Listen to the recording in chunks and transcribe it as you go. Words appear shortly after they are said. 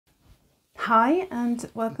Hi and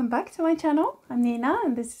welcome back to my channel. I'm Nina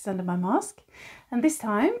and this is Under My Mask, and this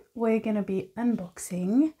time we're going to be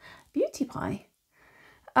unboxing beautypie.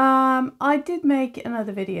 I did make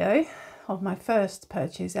another video of my first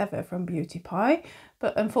purchase ever from beautypie,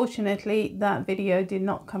 but unfortunately that video did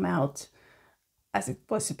not come out as it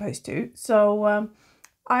was supposed to. So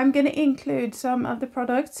I'm going to include some of the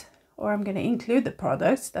products, or I'm going to include the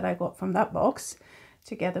products that I got from that box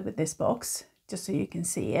together with this box, just so you can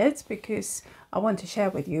see it, because I want to share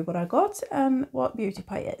with you what I got and what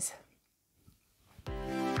beautypie is.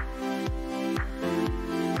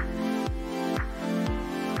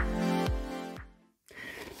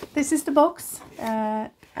 This is the box,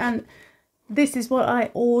 and this is what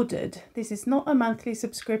I ordered. This is not a monthly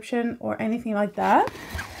subscription or anything like that,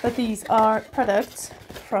 but these are products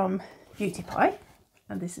from beautypie,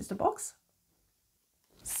 and this is the box.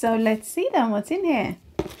 So let's see then what's in here.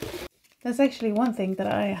 There's actually one thing that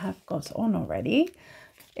I have got on already.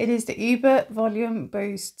 It is the ÜBER Volume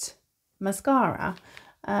Boost Mascara.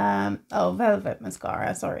 Velvet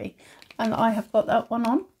Mascara, sorry. And I have got that one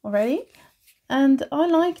on already. And I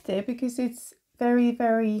liked it because it's very,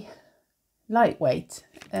 very lightweight.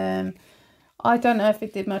 I don't know if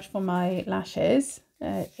it did much for my lashes.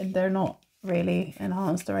 And they're not really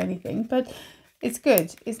enhanced or anything, but it's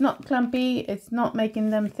good. It's not clumpy. It's not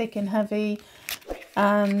making them thick and heavy.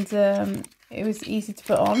 And it was easy to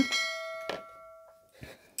put on.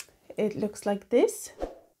 It looks like this.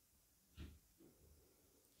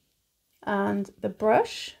 And the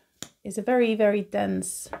brush is a very, very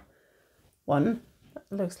dense one.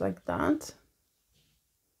 It looks like that.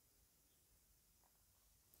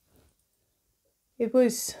 It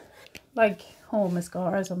was like all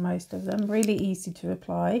mascaras, or most of them, really easy to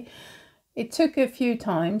apply. It took a few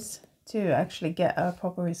times to actually get a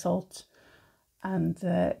proper result and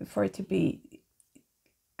for it to be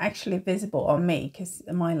actually visible on me, because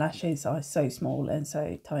my lashes are so small and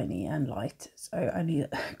so tiny and light, so I need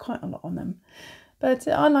quite a lot on them. But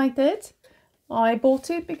I liked it. I bought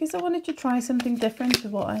it because I wanted to try something different to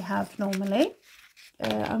what I have normally.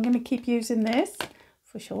 I'm going to keep using this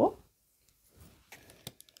for sure.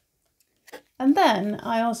 And then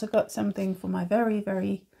I also got something for my very,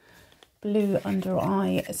 very blue under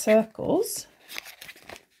eye circles.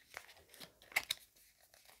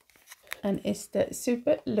 And it's the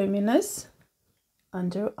SUPERLUMINOUS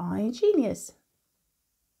Under Eye Genius.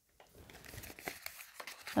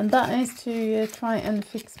 And that is to try and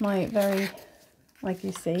fix my very, like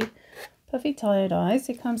you see, puffy tired eyes.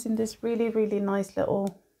 It comes in this really, really nice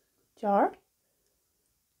little jar.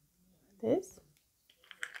 This.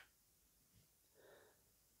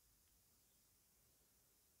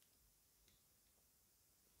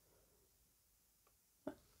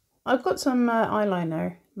 I've got some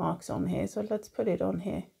eyeliner marks on here, so let's put it on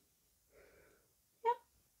here. Yeah,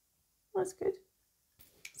 that's good.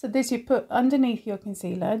 So this you put underneath your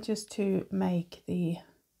concealer just to make the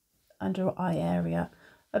under eye area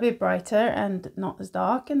a bit brighter and not as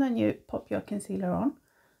dark, and then you pop your concealer on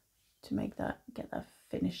to make that, get that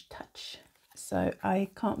finished touch. So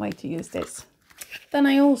I can't wait to use this. Then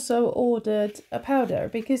I also ordered a powder,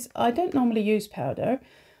 because I don't normally use powder,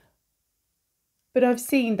 but I've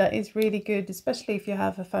seen that it's really good, especially if you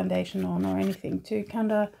have a foundation on or anything, to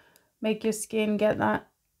kind of make your skin get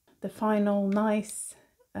the final nice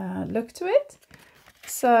look to it.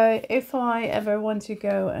 So if I ever want to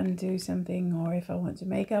go and do something, or if I want to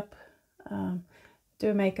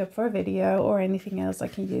do makeup for a video or anything else, I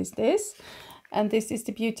can use this. And this is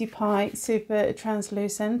the beautypie Super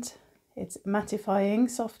Translucent. It's mattifying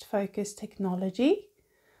soft focus technology.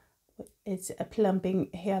 It's a plumping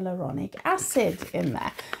hyaluronic acid in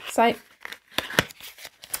there. So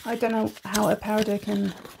I don't know how a powder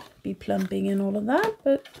can be plumping and all of that,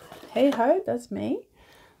 but hey ho, that's me.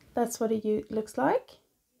 That's what it looks like.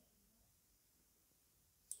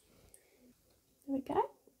 There we go.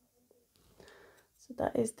 So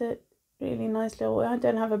that is the really nice little, I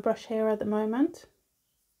don't have a brush here at the moment.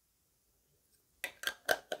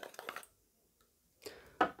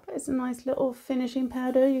 It's a nice little finishing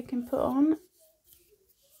powder you can put on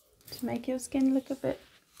to make your skin look a bit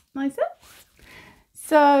nicer.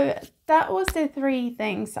 So that was the 3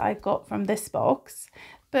 things I got from this box,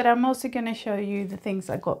 but I'm also going to show you the things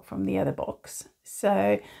I got from the other box.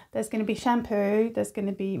 So there's going to be shampoo, there's going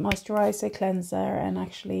to be moisturizer, cleanser, and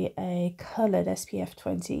actually a coloured SPF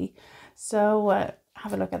 20. So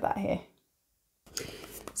have a look at that here.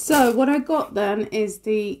 So what I got then is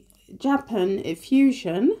the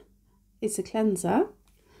JAPANFUSION. It's a cleanser,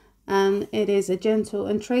 and it is a gentle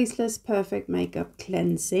and traceless perfect makeup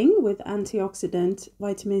cleansing with antioxidant,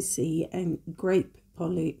 vitamin C and grape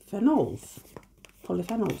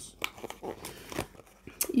polyphenols.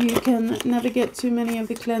 You can never get too many of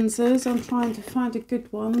the cleansers. I'm trying to find a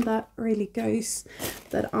good one that really goes,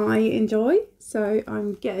 that I enjoy. So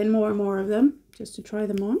I'm getting more and more of them just to try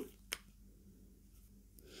them on.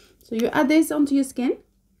 So you add this onto your skin,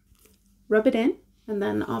 rub it in, and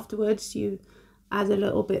then afterwards you add a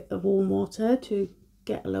little bit of warm water to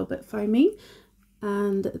get a little bit foamy.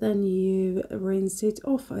 And then you rinse it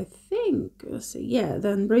off, I think. So yeah,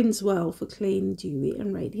 then rinse well for clean, dewy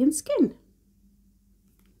and radiant skin.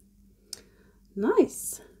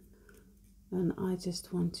 Nice. And I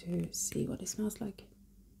just want to see what it smells like.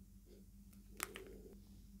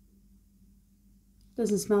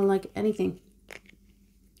 Doesn't smell like anything.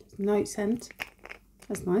 No scent.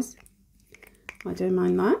 That's nice. I don't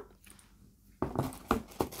mind that.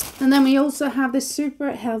 And then we also have the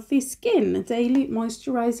Super Healthy Skin Daily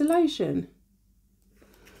Moisturizer Lotion.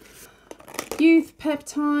 Youth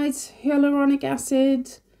peptides, hyaluronic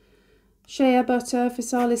acid, shea butter,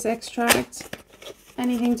 physalis extract.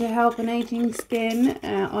 Anything to help an aging skin,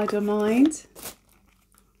 I don't mind.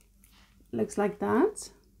 Looks like that.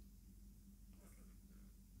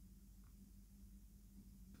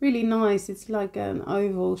 Really nice. It's like an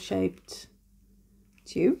oval shaped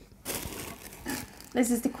tube. This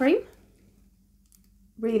is the cream.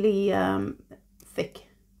 Really thick.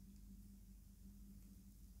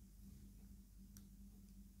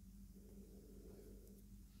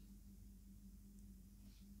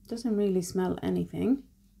 Doesn't really smell anything.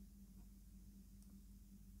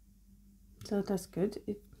 So that's good.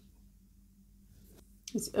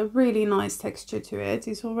 It's a really nice texture to it.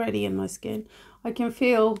 It's already in my skin. I can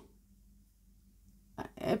feel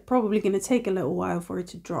it's probably going to take a little while for it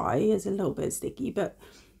to dry. It's a little bit sticky, but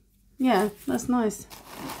yeah, that's nice.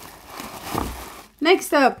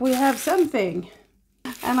 Next up, we have something.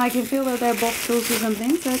 And I can feel that they're bottles or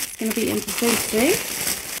something, so it's going to be interesting to see.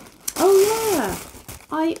 Oh yeah,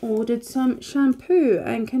 I ordered some shampoo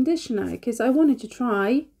and conditioner because I wanted to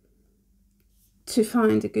try to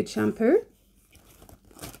find a good shampoo.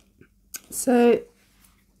 So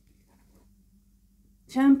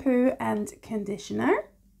shampoo and conditioner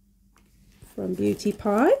from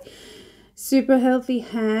Beautypie. Super Healthy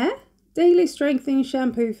Hair Daily Strengthening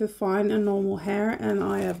Shampoo for fine and normal hair, and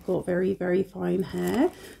I have got very, very fine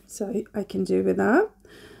hair, so I can do with that.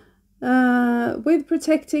 With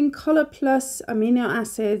protecting Color Plus amino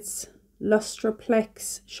acids,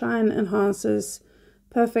 Lustraplex, shine enhancers,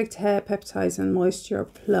 perfect hair peptides and moisture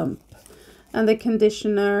plump. And the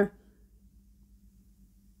conditioner,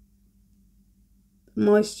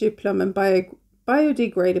 moisture plump and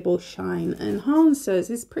biodegradable shine enhancers.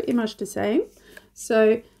 Is pretty much the same.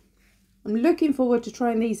 So I'm looking forward to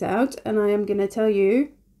trying these out, and I am going to tell you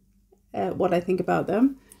what I think about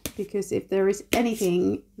them, because if there is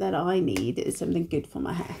anything that I need, it's something good for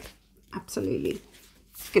my hair. Absolutely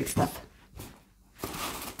good stuff.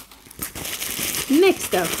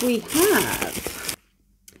 Next up we have,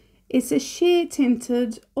 it's a sheer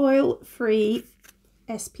tinted oil-free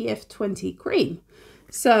SPF 20 cream.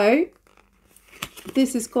 So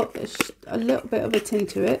this has got a little bit of a tint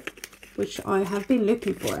to it, which I have been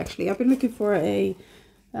looking for. Actually, I've been looking for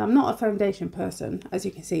I'm not a foundation person, as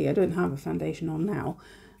you can see. I don't have a foundation on now,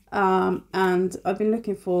 and I've been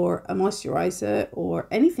looking for a moisturizer or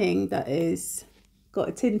anything that is got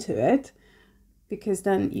a tint to it, because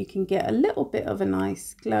then you can get a little bit of a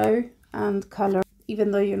nice glow and color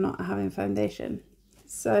even though you're not having foundation.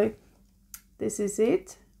 So this is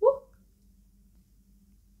it. Woo.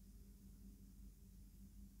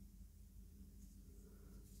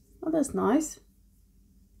 Oh, that's nice.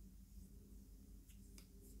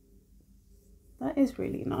 That is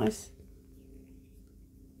really nice.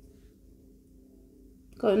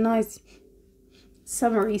 Got a nice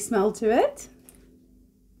summery smell to it.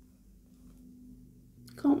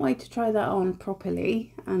 Can't wait to try that on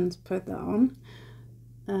properly and put that on.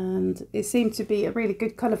 And it seemed to be a really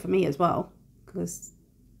good colour for me as well, because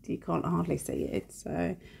you can't hardly see it.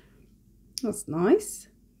 So that's nice.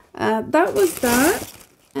 That was that.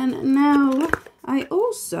 And now I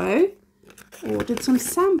also ordered some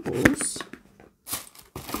samples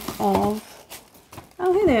of,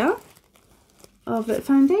 oh, here they are, of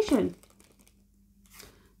foundation.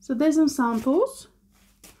 So there's some samples,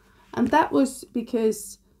 and that was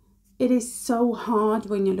because it is so hard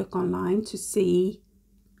when you look online to see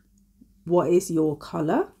what is your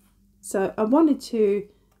color. So I wanted to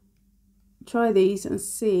try these and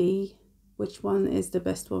see which one is the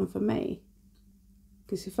best one for me,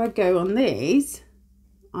 because if I go on these,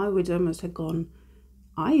 I would almost have gone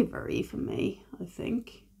ivory for me, I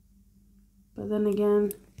think. But then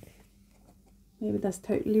again, maybe that's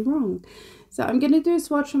totally wrong. So I'm going to do a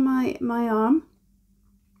swatch on my arm.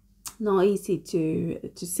 Not easy to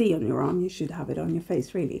see on your arm, you should have it on your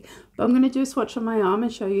face really, but I'm going to do a swatch on my arm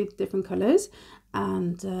and show you the different colors,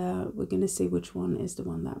 and we're going to see which one is the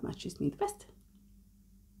one that matches me the best.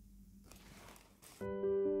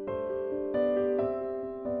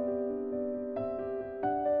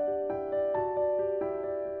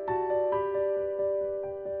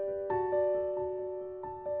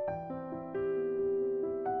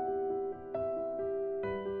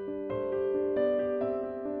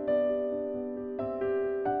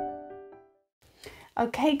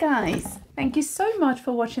 Okay guys, thank you so much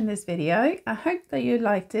for watching this video. I hope that you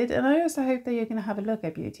liked it, and I also hope that you're going to have a look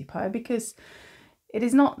at Beautypie, because it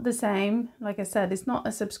is not the same. Like I said, it's not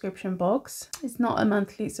a subscription box. It's not a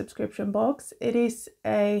monthly subscription box. It is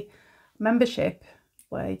a membership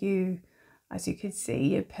where you, as you can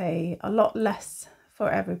see, you pay a lot less for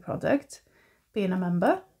every product being a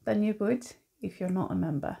member than you would if you're not a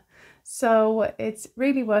member. So it's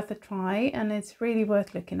really worth a try, and it's really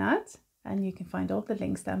worth looking at. And you can find all the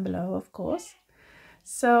links down below, of course.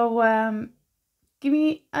 So give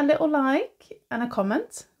me a little like and a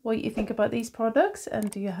comment what you think about these products,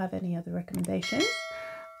 and do you have any other recommendations.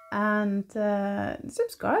 And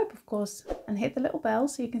subscribe, of course, and hit the little bell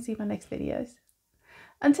so you can see my next videos.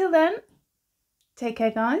 Until then, take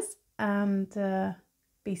care guys, and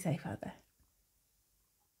be safe out there.